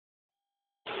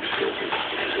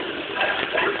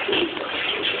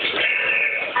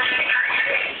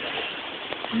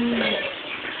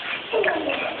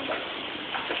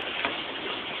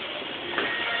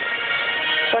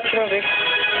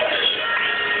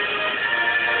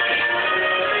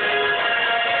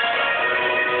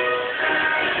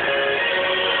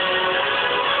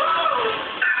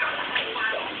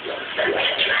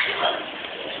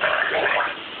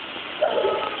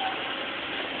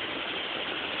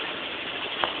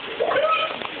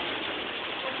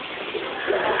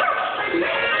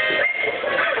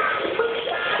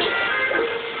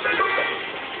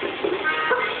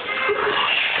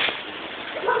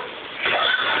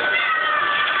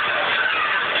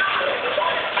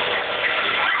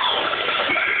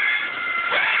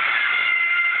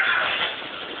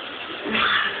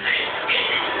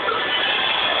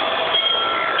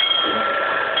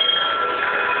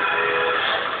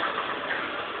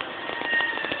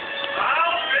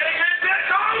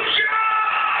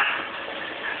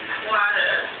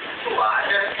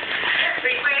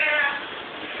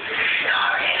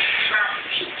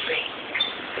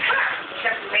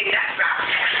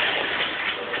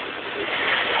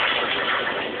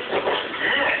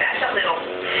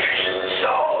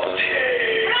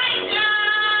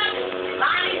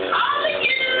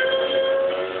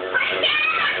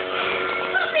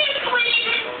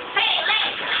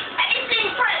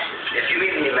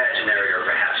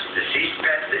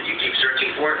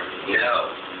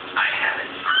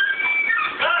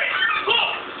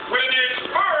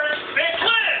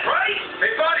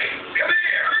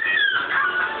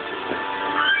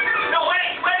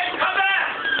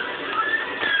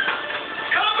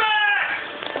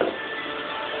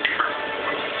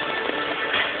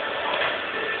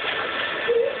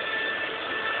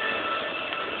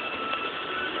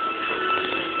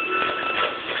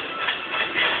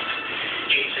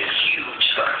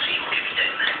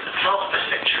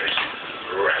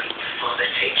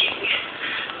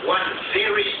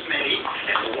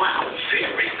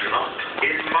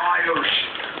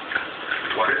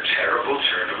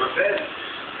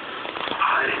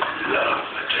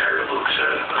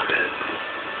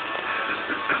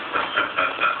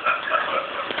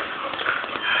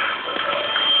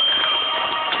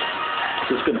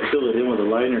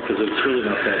it's really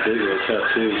not that big of a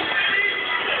tattoo.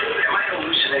 Am I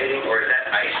hallucinating, or is that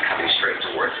ice coming straight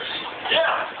towards us?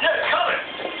 Yeah, it's coming.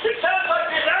 It sounds like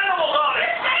there's animals on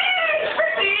it.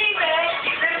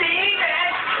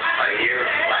 I hear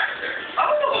laughter.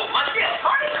 Oh, must be a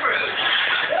party cruise.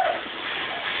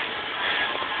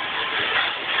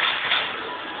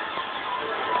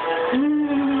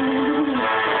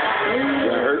 Does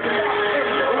that hurt?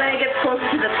 When it gets close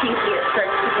to the pinky, it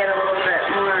starts to get a little bit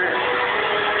more.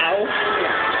 Ow.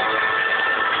 Yeah.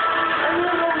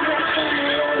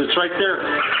 It's right there.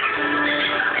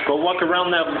 Go walk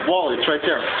around that wall. It's right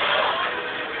there.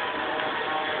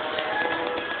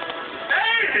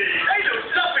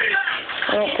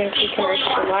 I don't think you can reach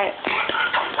the light.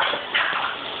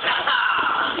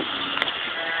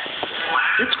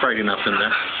 It's bright enough in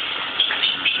there.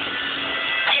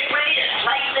 Get ready to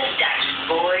slice the Dutch,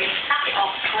 boys.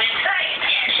 Oh,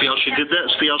 See how she did that?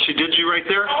 See how she did you right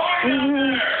there?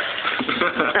 Mm-hmm.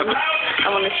 I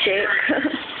want to shake. You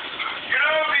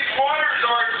know, these waters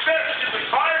are infested with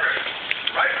pirates.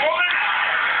 Right,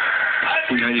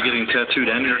 woman? Now you're getting tattooed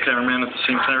and you're a cameraman at the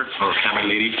same time? Or camera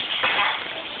lady?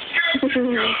 You know,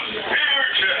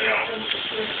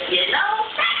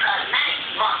 that's a nice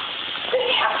month.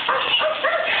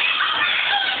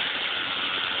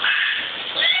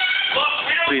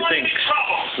 What do you think?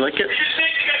 Like it? You just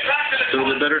need to get back to the A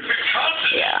little bit better?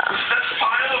 Yeah. That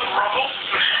pile of rubble.